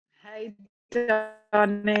Hey,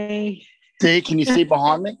 Donny. D, can you see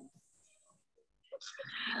behind me?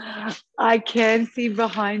 I can see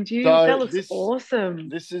behind you. So That looks this awesome.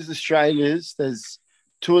 this is Australia's. There's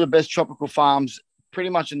two of the best tropical farms pretty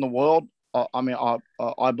much in the world.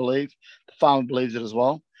 I believe the farmer believes it as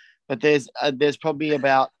well. But there's probably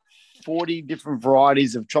about 40 different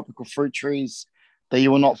varieties of tropical fruit trees that you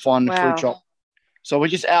will not find in the fruit Wow. shop. So we're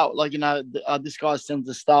just out, like this guy sends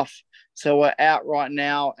the stuff. So we're out right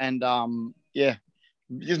now, and yeah,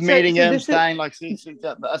 just So, meeting so them, this is staying like see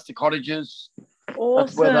that's the cottages.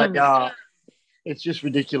 That's where they awesome. are. It's just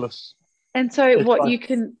ridiculous. And so, It's what like, you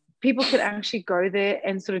can people can actually go there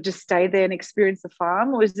and sort of just stay there and experience the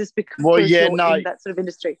farm, or is this well, because yeah, you're no, in that sort of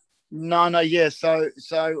industry? no, yeah. So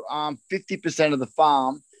 50% of the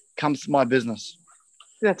farm comes to my business,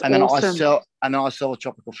 That's awesome. and then I sell a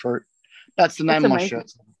tropical fruit. That's the That's name of my amazing.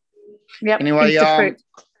 shirt. Yep, Anyway, Easter fruit.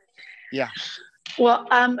 yeah, Well,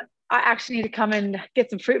 I actually need to come and get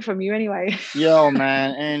some fruit from you anyway. yo,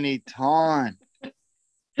 man, anytime.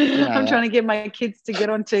 You know I'm that. trying to get my kids to get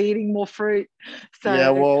onto eating more fruit. Yeah,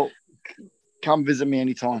 So well, come visit me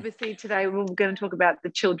anytime. obviously today we're going to talk about the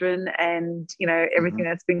children and Hmm. everything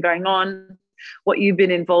that's been going on, what you've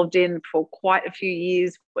been involved in for quite a few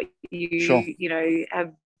years, what Sure.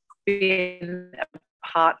 have been a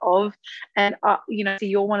part of. And so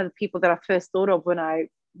you're one of the people that I first thought of when I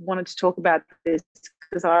wanted to talk about this,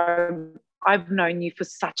 because I've known you for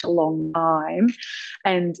such a long time.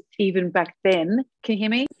 And even back then, can you hear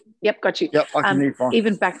me? Yep, got you. Yep, I can hear fine.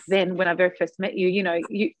 Even back then, when I very first met you,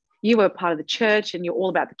 you were part of the church and you're all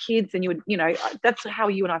about the kids, and you would, that's how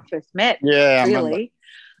you and I first met, Yeah, I remember. really.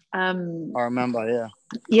 Um, I remember. Yeah.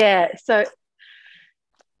 yeah.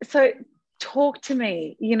 So talk to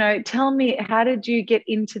me, tell me, how did you get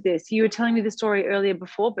into this? You were telling me the story earlier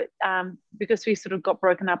before, but because we sort of got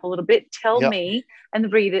broken up a little bit, tell Yep. me and the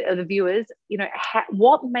reader, the viewers,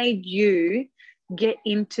 what made you get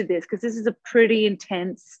into this? Because this is a pretty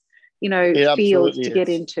intense, It field absolutely to get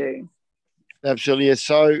is. into. Absolutely is.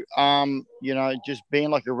 So, just being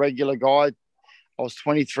like a regular guy, I was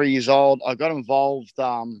 23 years old. I got involved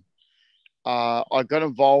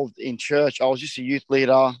in church. I was just a youth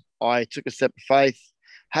leader. I took a step of faith.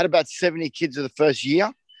 Had about 70 kids in the first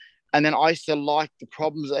year, and then I used to like the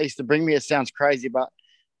problems they used to bring me. It sounds crazy, but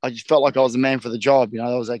I just felt like I was the man for the job. That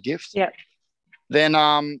was that gift. Yeah. Then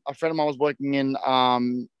a friend of mine was working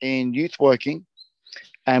in youth working,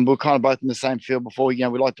 and we are kind of both in the same field before. We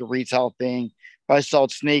like the retail thing. Both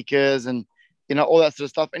sold sneakers and all that sort of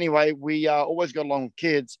stuff. Anyway, we always got along with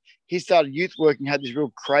kids. He started youth working, had this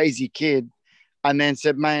real crazy kid, and then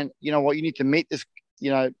said, "Man, you know what? You need to meet this.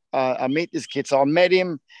 I meet this kid." So I met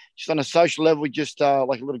him just on a social level, just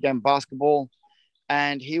like a little game of basketball,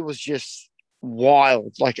 and he was just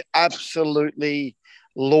wild, like absolutely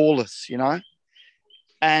lawless.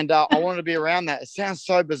 And I wanted to be around that. It sounds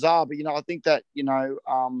so bizarre, but I think that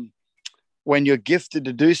when you're gifted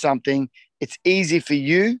to do something, it's easy for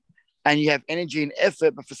you, and you have energy and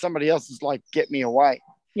effort, but for somebody else, it's like, get me away.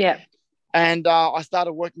 Yeah. And I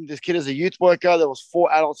started working with this kid as a youth worker. There was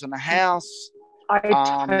 4 adults in the house. I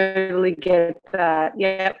Um, totally get that.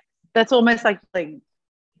 Yeah. That's almost like,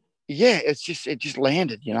 yeah, it just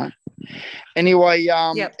landed. Anyway,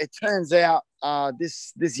 yep. it turns out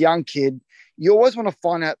this young kid, you always want to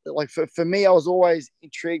find out. Like for me, I was always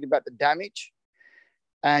intrigued about the damage.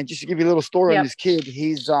 And just to give you a little story on Yep. this kid,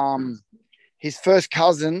 his first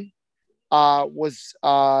cousin was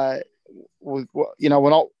when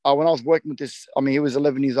I was working with this. I mean, he was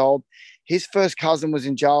 11 years old. His first cousin was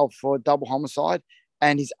in jail for double homicide,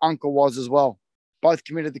 and his uncle was as well. Both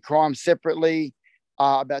committed the crime separately,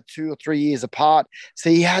 about 2 or 3 years apart. So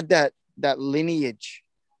he had that lineage.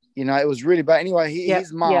 It was really bad. Anyway, Yep.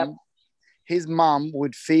 Yep. his mum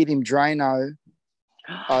would feed him Drano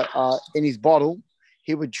in his bottle.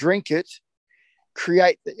 He would drink it,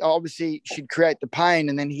 obviously she'd create the pain,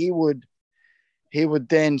 and then he would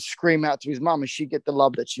then scream out to his mum, and she'd get the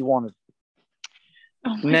love that she wanted.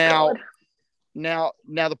 Oh my Now, God.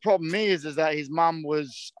 now the problem is that his mum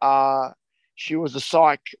was she was a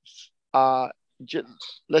psych. Uh,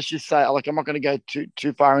 let's just say, like, I'm not going to go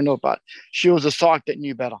too far into it, but she was a psych that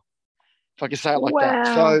knew better, if I can say it like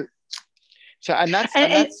that. Wow. So and that's And,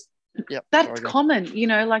 and and that's yep. that's Sorry, go. common,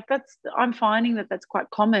 like I'm finding that that's quite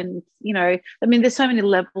common. I mean, there's so many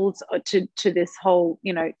levels to this whole,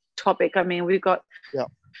 topic. I mean, we've got Yep.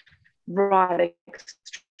 right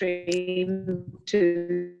extreme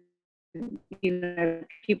to,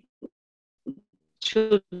 people,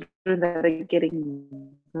 children that are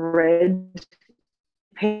getting bred,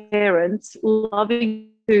 parents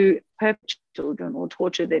loving to hurt children or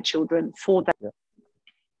torture their children for that. Yep.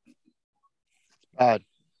 bad,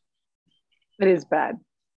 It is bad.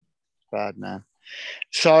 bad, man.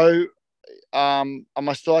 So, am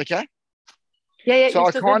I still okay? Yeah, yeah, So you're I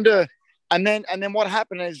still good. kind of, and then what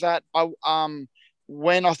happened is that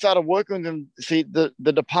when I started working with them, see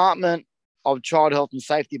the Department of Child Health and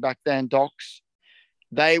Safety back then, docs,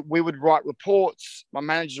 we would write reports. My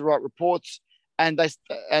managers would write reports, and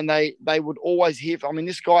they would always hear. I mean,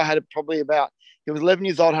 this guy had probably about he was 11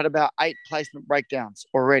 years old, had about 8 placement breakdowns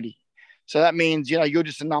already. So that means you're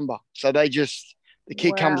just a number. So the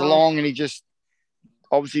kid comes Wow. along and he just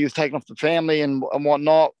obviously he was taken off the family and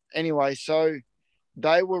whatnot. Anyway, so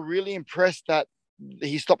they were really impressed that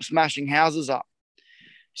he stopped smashing houses up.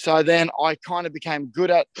 So then I kind of became good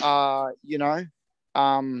at,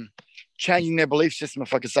 changing their belief system,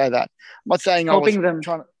 if I could say that. I'm not saying I was Helping them.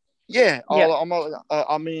 trying to, yeah, Yeah.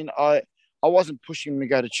 I mean, I wasn't pushing them to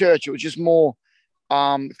go to church. It was just more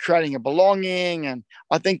creating a belonging. And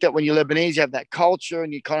I think that when you're Lebanese, you have that culture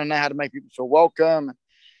and you kind of know how to make people feel welcome.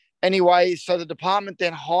 Anyway, so the department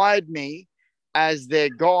then hired me as their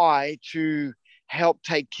guy to help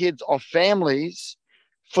take kids off families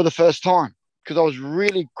for the first time because I was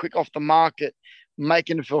really quick off the market,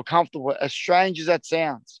 making them feel comfortable, as strange as that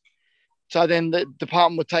sounds. So then the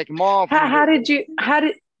department would take them off.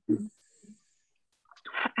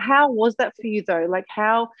 How was that for you though? Like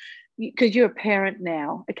how, because you're a parent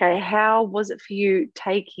now, okay, how was it for you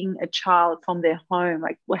taking a child from their home?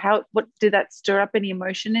 Like what did that stir up any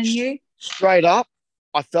emotion in you? Straight up,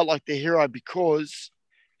 I felt like the hero because,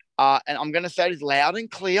 and I'm going to say this loud and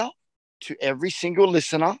clear to every single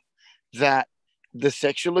listener, that the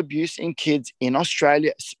sexual abuse in kids in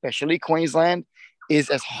Australia, especially Queensland, is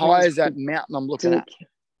as high as that mountain I'm looking at.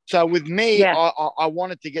 So with me, Yeah. I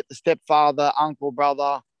wanted to get the stepfather, uncle,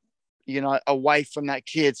 brother, away from that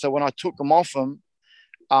kid. So when I took them off him,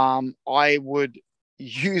 I would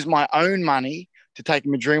use my own money to take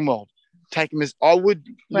him to Dreamworld. Take him as I would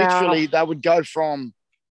Wow. literally, they would go from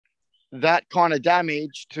that kind of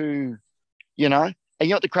damage to, and you know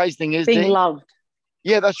what the crazy thing is, Being D? loved.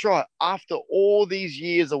 Yeah, that's right. After all these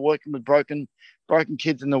years of working with broken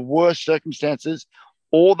kids in the worst circumstances,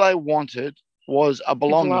 all they wanted was a Is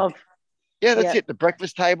belonging. love. Yeah, that's Yeah. it. The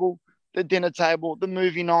breakfast table, the dinner table, the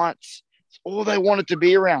movie nights. It's all they wanted to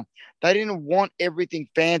be around. They didn't want everything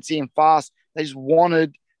fancy and fast. They just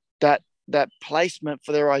wanted that placement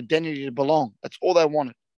for their identity to belong. That's all they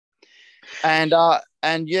wanted. And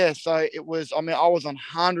yeah, so it was. I mean, I was on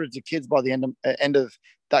hundreds of kids by the end of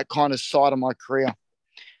that kind of side of my career.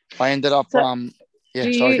 I ended up. So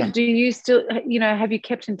Yeah, sorry, go. do you still, have you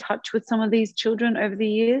kept in touch with some of these children over the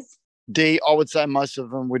years? I would say most of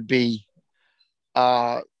them would be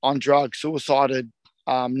on drugs, suicided.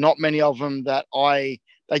 Not many of them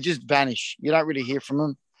they just vanish. You don't really hear from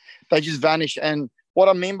them. They just vanish. And what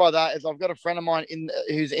I mean by that is I've got a friend of mine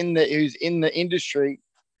who's in the industry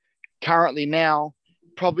currently now.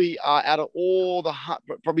 Probably out of all the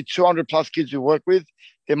probably 200 plus kids we work with,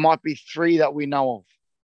 there might be 3 that we know of.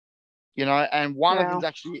 And one of them's Wow.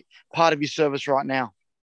 actually part of your service right now.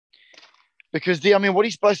 Because I mean, what are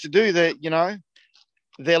you supposed to do? That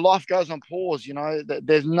their life goes on pause.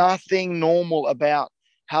 There's nothing normal about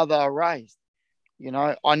how they are raised.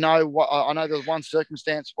 I know there's one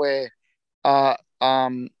circumstance where uh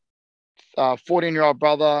 14-year-old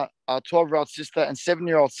brother, 12-year-old sister, and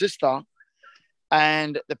 7-year-old sister,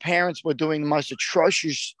 and the parents were doing the most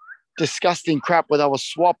atrocious, disgusting crap where they were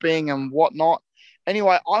swapping and whatnot.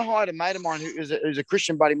 Anyway, I hired a mate of mine who's a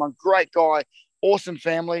Christian buddy of mine, great guy, awesome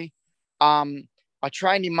family. I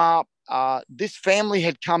trained him up. This family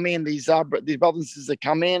had come in, these brothers and sisters had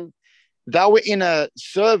come in. They were in a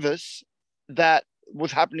service that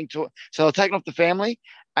was happening so they were taking off the family,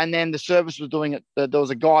 and then the service was doing it. There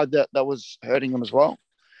was a guy that was hurting them as well.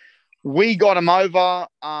 We got him over.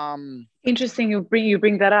 Interesting you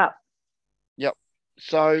bring that up. Yep.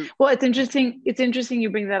 So, Well, it's interesting. It's interesting you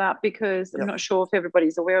bring that up because I'm yep, not sure if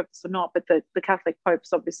everybody's aware of this or not, but the Catholic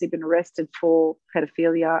Pope's obviously been arrested for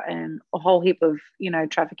pedophilia and a whole heap of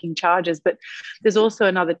trafficking charges. But there's also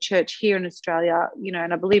another church here in Australia,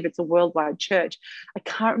 and I believe it's a worldwide church. I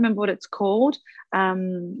can't remember what it's called.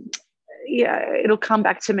 Yeah, it'll come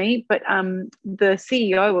back to me. But the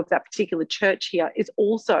CEO of that particular church here is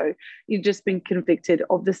also, you've just been convicted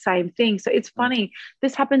of the same thing. So it's funny.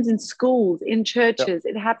 This happens in schools, in yep, churches.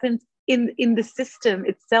 It happens in the system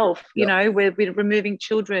itself. yep, Where we're removing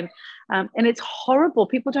children, and it's horrible.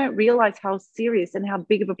 People don't realize how serious and how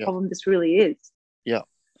big of a yep, problem this really is. yep.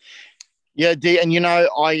 Yeah, D, and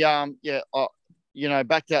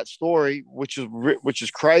back to that story, which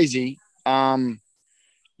is crazy.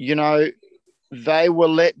 You know, they were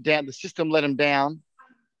let down. The system let them down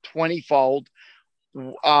 20-fold.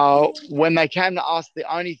 when they came to us,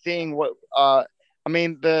 the only thing I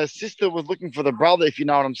mean, the sister was looking for the brother, if you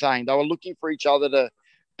know what I'm saying. They were looking for each other to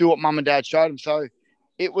do what mum and dad showed them. So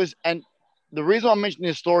it was, and the reason I'm mentioning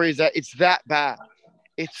this story is that it's that bad.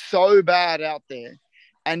 It's so bad out there,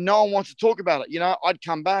 and no one wants to talk about it. You know, I'd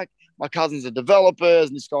come back, my cousins are developers,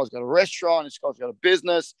 and this guy's got a restaurant, this guy's got a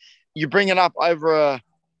business. You bring it up over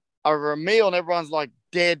a meal, and everyone's like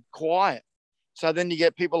dead quiet. So then you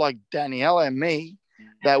get people like Daniela and me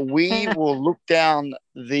that we will look down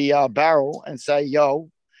the barrel and say,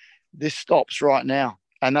 "Yo, this stops right now."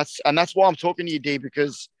 And that's why I'm talking to you, D,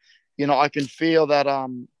 because I can feel that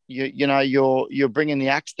you're bringing the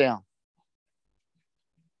axe down.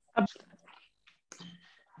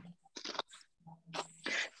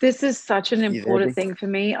 This is such an important thing for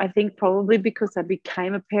me. I think probably because I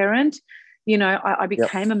became a parent, I Yep.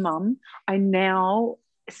 became a mum. I now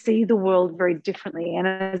see the world very differently. And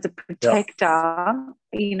as a Yep. protector,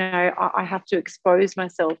 I have to expose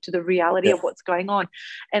myself to the reality Yep. of what's going on.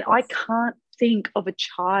 And I can't think of a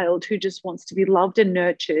child who just wants to be loved and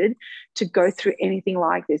nurtured to go through anything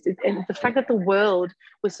like this. And the fact that the world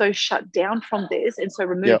was so shut down from this and so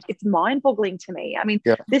removed, Yep. it's mind-boggling to me. I mean,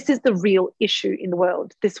 Yep. this is the real issue in the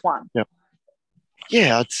world, this one. Yep.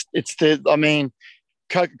 Yeah, I mean,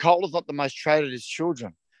 Coca-Cola's not the most traded as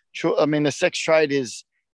children. I mean, the sex trade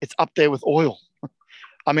it's up there with oil.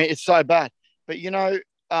 I mean, it's so bad. But if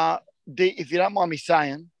you don't mind me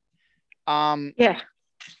saying, Yeah.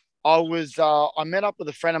 I met up with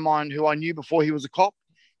a friend of mine who I knew before he was a cop.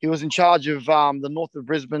 He was in charge of the North of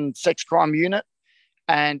Brisbane sex crime unit,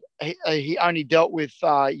 and he only dealt with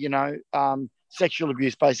sexual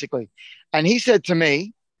abuse basically. And he said to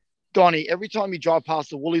me, "Donny, every time you drive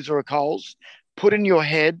past a Woolies or a Coles, put in your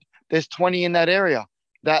head there's 20 in that area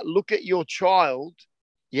that look at your child,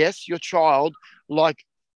 yes, your child, like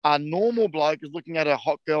a normal bloke is looking at a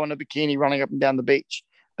hot girl in a bikini running up and down the beach.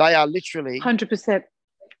 They are literally 100%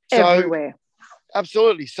 so everywhere."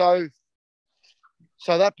 absolutely. So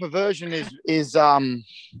that perversion is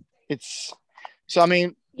it's so I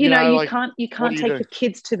mean, You like, what can't do you take do? your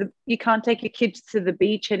kids to the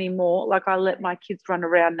beach anymore. Like, I let my kids run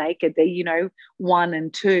around naked. They're 1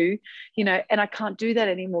 and 2, and I can't do that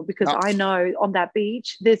anymore because No. I know on that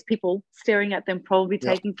beach there's people staring at them, probably Yep.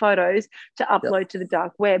 taking photos to upload to the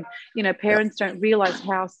dark web. Parents don't realize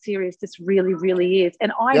how serious this really, really is.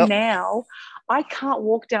 And I can't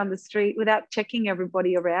walk down the street without checking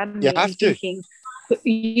everybody around You me have and to. thinking,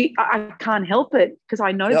 I can't help it because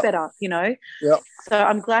I know Yep. better. Yep. So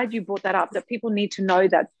I'm glad you brought that up, that people need to know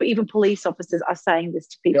that. But even police officers are saying this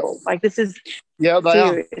to people. Yep. Like, this is Yeah, they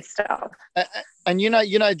are. serious stuff. And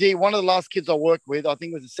D, one of the last kids I worked with, I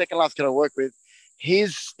think it was the second last kid I worked with,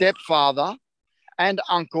 his stepfather and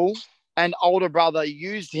uncle and older brother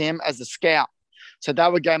used him as a scout. So they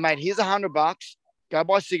would go, "Mate, here's $100, go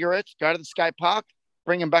buy cigarettes, go to the skate park,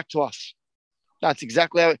 bring him back to us." That's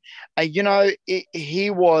exactly how, he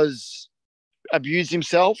was abused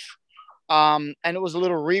himself. And it was a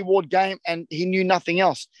little reward game, and he knew nothing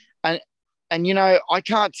else. And I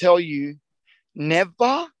can't tell you,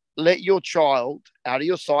 never let your child out of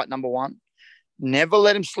your sight. Number one, never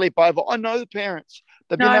let him sleep over. I know the parents;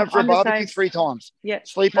 they've No, been out for a I'm the barbecue same. 3 times. Yeah.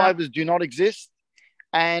 No. Sleepovers do not exist,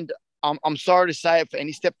 and I'm sorry to say it for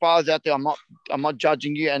any stepfathers out there. I'm not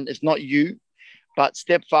judging you, and it's not you, but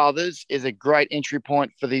stepfathers is a great entry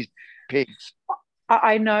point for these pigs.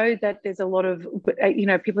 I know that there's a lot of,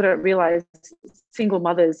 people don't realize single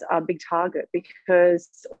mothers are a big target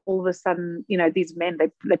because all of a sudden, these men,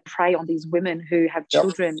 they prey on these women who have Yep.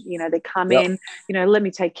 children. They come Yep. in, let me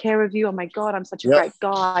take care of you. Oh my God, I'm such a Yep. great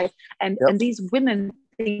guy. And Yep. these women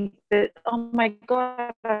think that, oh my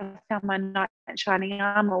God, I found my knight in shining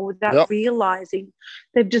armor, without Yep. realizing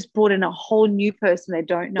they've just brought in a whole new person they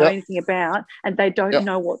don't know Yep. anything about, and they don't Yep.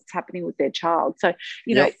 know what's happening with their child. So,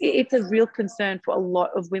 Yep. it's a real concern for a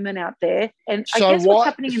lot of women out there. And I So guess what's why?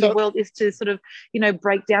 happening in the world is to sort of,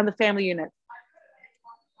 break down the family unit.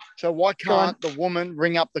 So why Go on. can't the woman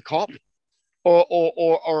ring up the cop,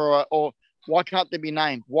 or why can't they be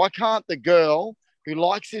named? Why can't the girl who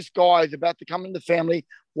likes this guy is about to come in the family?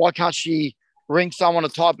 Why can't she ring someone to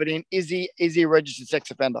type it in? Is he a registered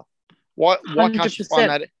sex offender? Why can't she find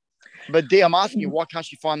 100%. that? But D, I'm asking you, why can't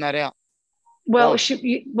she find that out? Well, Why?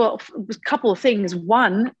 a couple of things.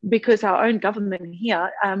 One, because our own government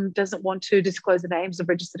here doesn't want to disclose the names of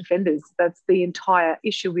registered offenders. That's the entire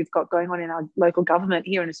issue we've got going on in our local government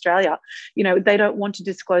here in Australia. They don't want to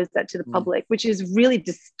disclose that to the public, which is really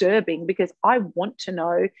disturbing because I want to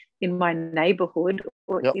know in my neighbourhood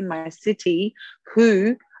or Yep. in my city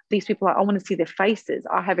who these people are, I want to see their faces.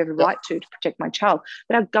 I have every right to protect my child.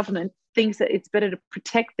 But our government thinks that it's better to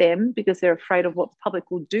protect them because they're afraid of what the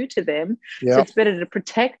public will do to them. So it's better to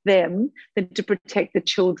protect them than to protect the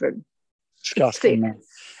children. Disgusting, man.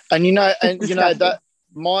 And that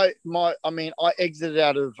I mean, I exited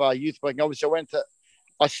out of youth work. Obviously,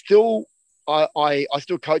 I still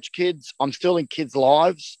coach kids. I'm still in kids'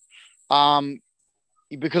 lives.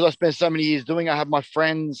 Because I spent so many years doing it, I have my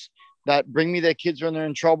friends that bring me their kids when they're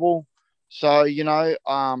in trouble. So,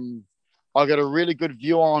 I got a really good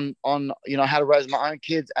view on how to raise my own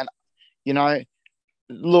kids. And,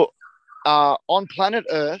 look, on planet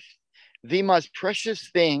Earth, the most precious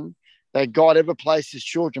thing that God ever placed is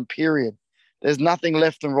children, period. There's nothing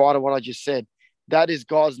left and right of what I just said. That is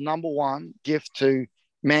God's number one gift to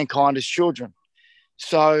mankind is children.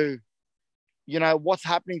 So, what's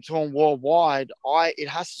happening to them worldwide, it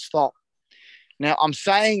has to stop. Now, I'm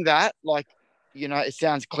saying that like, it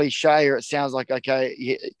sounds cliche or it sounds like,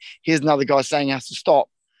 okay, here's another guy saying it has to stop.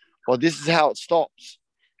 Well, this is how it stops.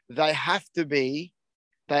 There have to be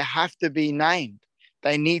named.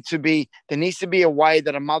 There needs to be a way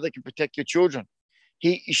that a mother can protect your children.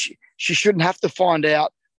 She shouldn't have to find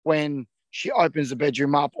out when she opens the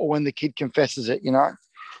bedroom up or when the kid confesses it,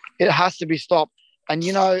 It has to be stopped. And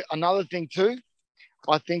another thing too,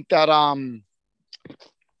 I think that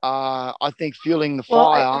fueling the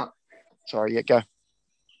fire. Sorry, yeah, go.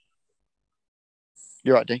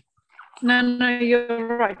 You're right, D. No,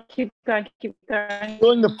 you're right. Keep going.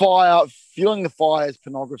 Fueling the fire is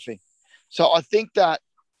pornography. So I think that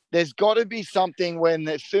there's got to be something when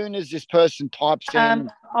as soon as this person types in.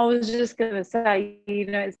 I was just going to say,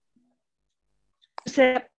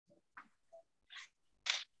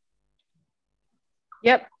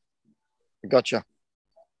 Yep. Gotcha.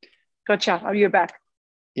 Oh, you're back.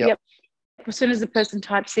 Yep. As soon as the person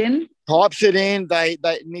types it in,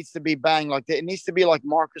 it needs to be bang. Like it needs to be like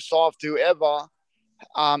Microsoft, whoever.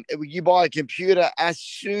 You buy a computer as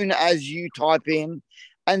soon as you type in,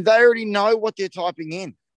 and they already know what they're typing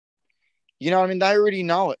in. You know what I mean? They already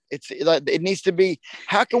know it. It needs to be.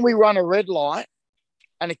 How can we run a red light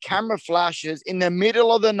and a camera flashes in the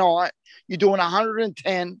middle of the night? You're doing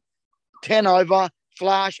 110, 10 over,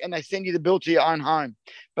 flash, and they send you the bill to your own home.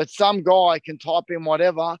 But some guy can type in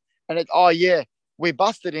whatever, and we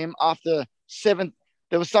busted him after 7.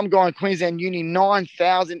 There was some guy in Queensland Uni,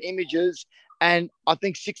 9,000 images, and I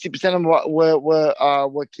think 60% of them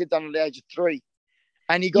were kids under the age of 3,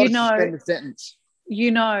 and he got to suspend the sentence.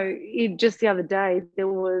 Just the other day, there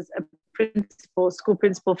was a school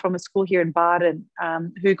principal from a school here in Barden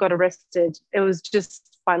who got arrested. It was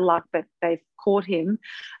just by luck that they caught him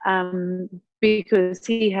because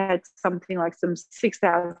he had something like some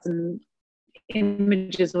 6,000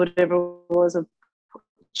 images, whatever it was, of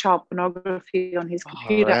child pornography on his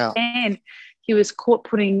computer. Wow. And he was caught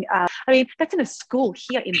putting, that's in a school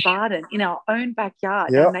here in Barden, in our own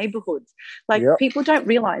backyard, our neighborhoods. People don't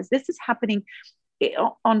realize this is happening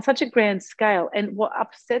on such a grand scale. And what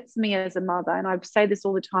upsets me as a mother, and I say this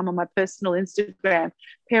all the time on my personal Instagram,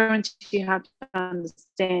 parents, you have to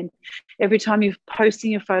understand, every time you're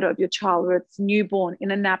posting a photo of your child, whether it's newborn,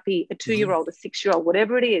 in a nappy, a 2-year-old, a 6-year-old,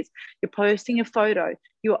 whatever it is, you're posting a photo,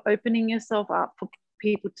 you're opening yourself up for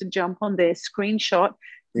people to jump on their screenshot,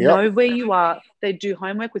 know where you are, they do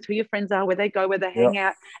homework with who your friends are, where they go, where they hang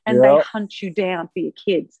out, and they hunt you down for your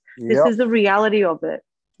kids. This is the reality of it.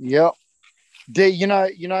 D,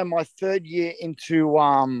 my 3rd year into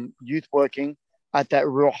youth working at that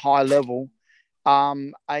real high level,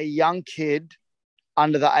 a young kid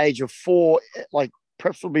under the age of 4, like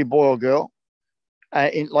preferably boy or girl,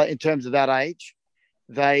 in terms of that age,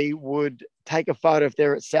 they would take a photo if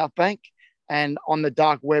they're at South Bank, and on the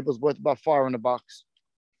dark web was worth about $500.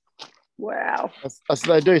 Wow. That's what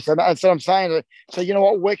they do. So that's what I'm saying. So you know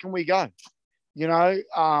what? Where can we go?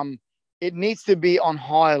 It needs to be on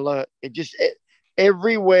high alert.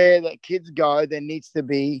 Everywhere that kids go, there needs to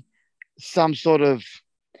be some sort of,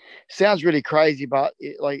 sounds really crazy, but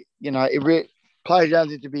it really plays down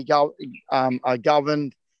to be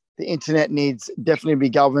governed. The internet needs definitely be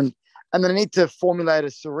governed, and they need to formulate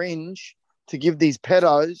a syringe to give these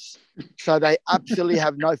pedos so they absolutely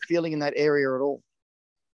have no feeling in that area at all.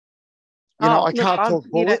 I can't talk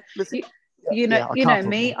bullet. You know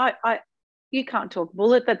me. You can't talk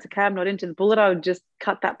bullet. That's okay. I'm not into the bullet. I would just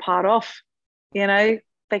cut that part off. They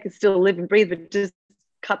could still live and breathe, but just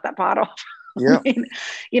cut that part off. Yeah.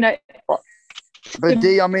 But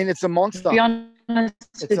D, it's a monster. To be honest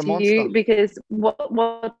with you, because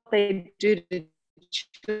what they do to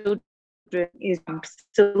children is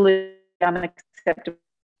absolutely unacceptable.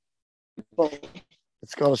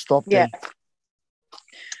 It's got to stop there.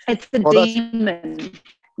 It's a Well, that's demon.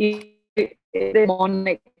 The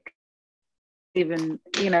demonic, even,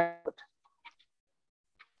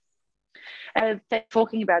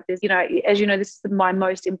 talking about this, as you know, this is my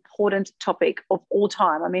most important topic of all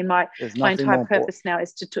time. I mean, my there's my nothing entire more important. purpose now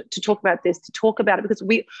is to talk about this, to talk about it, because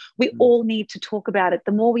we all need to talk about it.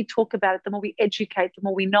 The more we talk about it, the more we educate, the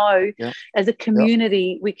more we know. Yeah. As a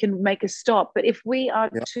community, we can make a stop. But if we are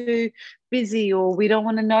too busy, or we don't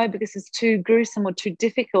want to know because it's too gruesome or too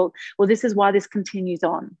difficult, well, this is why this continues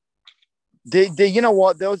on. You know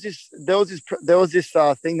what? There was this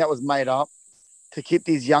thing that was made up to keep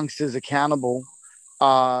these youngsters accountable.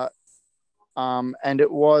 And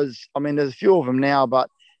it was, I mean, there's a few of them now, but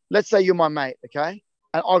let's say you're my mate, okay?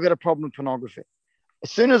 And I've got a problem with pornography.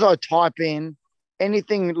 As soon as I type in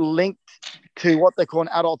anything linked to what they call an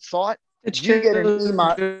adult site, you get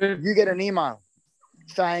an email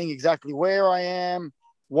saying exactly where I am,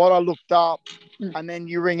 what I looked up, and then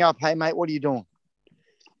you ring up, hey mate, what are you doing?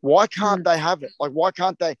 Why can't they have it? Like, why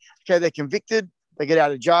can't they? Okay, they're convicted, they get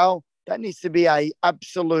out of jail. That needs to be a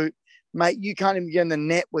absolute, mate. You can't even get in the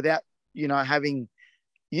net without, having.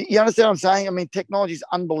 You understand what I'm saying? I mean, technology is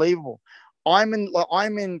unbelievable. I'm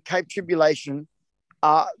in Cape Tribulation,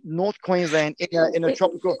 North Queensland, in a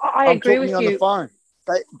tropical. I I'm agree talking with on you. the phone.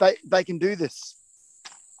 They can do this.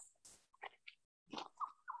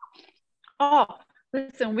 Oh,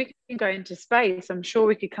 listen, we can go into space. I'm sure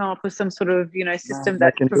we could come up with some sort of, system They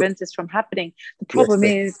that can do it. prevents this from happening. The Yes, problem sir.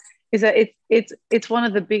 is that it's one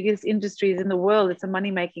of the biggest industries in the world. It's a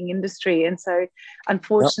money-making industry. And so,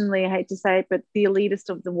 unfortunately, I hate to say it, but the elitist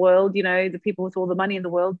of the world, the people with all the money in the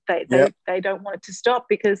world, they don't want it to stop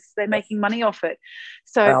because they're making money off it.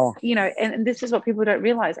 So, and this is what people don't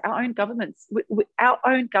realize. Our own governments, our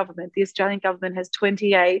own government, the Australian government, has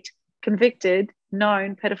 28 convicted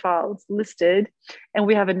known pedophiles listed, and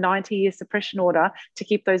we have a 90-year suppression order to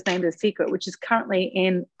keep those names a secret, which is currently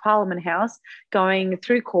in Parliament House, going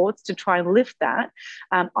through courts to try and lift that.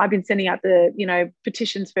 I've been sending out the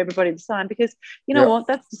petitions for everybody to sign, because what,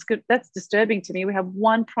 that's disturbing to me. We have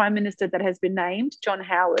one prime minister that has been named, John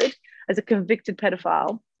Howard, as a convicted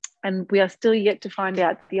pedophile, and we are still yet to find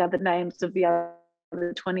out the other names of the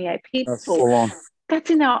other 28 people. That's full on. That's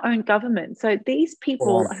in our own government. So these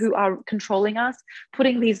people who are controlling us,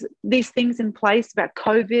 putting these things in place about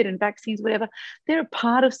COVID and vaccines, whatever, they're a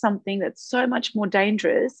part of something that's so much more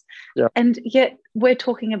dangerous. Yeah. And yet we're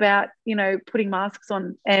talking about, putting masks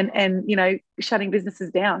on and shutting businesses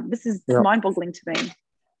down. This is mind-boggling to me.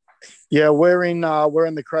 Yeah, we're in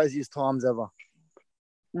the craziest times ever.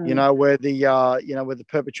 Where the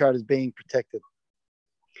perpetrator is being protected,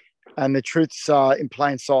 and the truth's in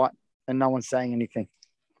plain sight, and no one's saying anything.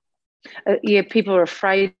 People are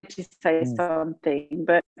afraid to say something,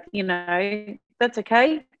 but that's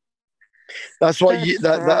okay. That's what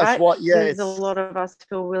that's what. Yeah, there's a lot of us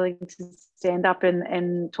who are willing to stand up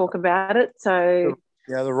and talk about it. So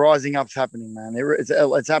the rising up's happening, man.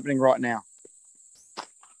 It's happening right now.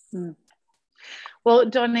 Well,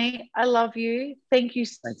 Donny, I love you. Thank you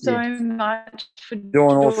so much for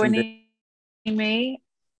joining me.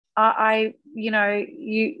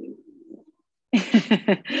 You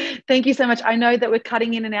thank you so much. I know that we're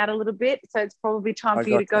cutting in and out a little bit, so it's probably time for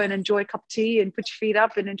you to go and enjoy a cup of tea and put your feet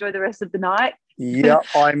up and enjoy the rest of the night. Yeah,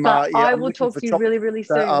 I will talk to you really, really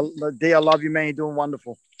soon. Dee, I love you, man. You're doing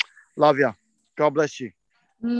wonderful. Love you. God bless you.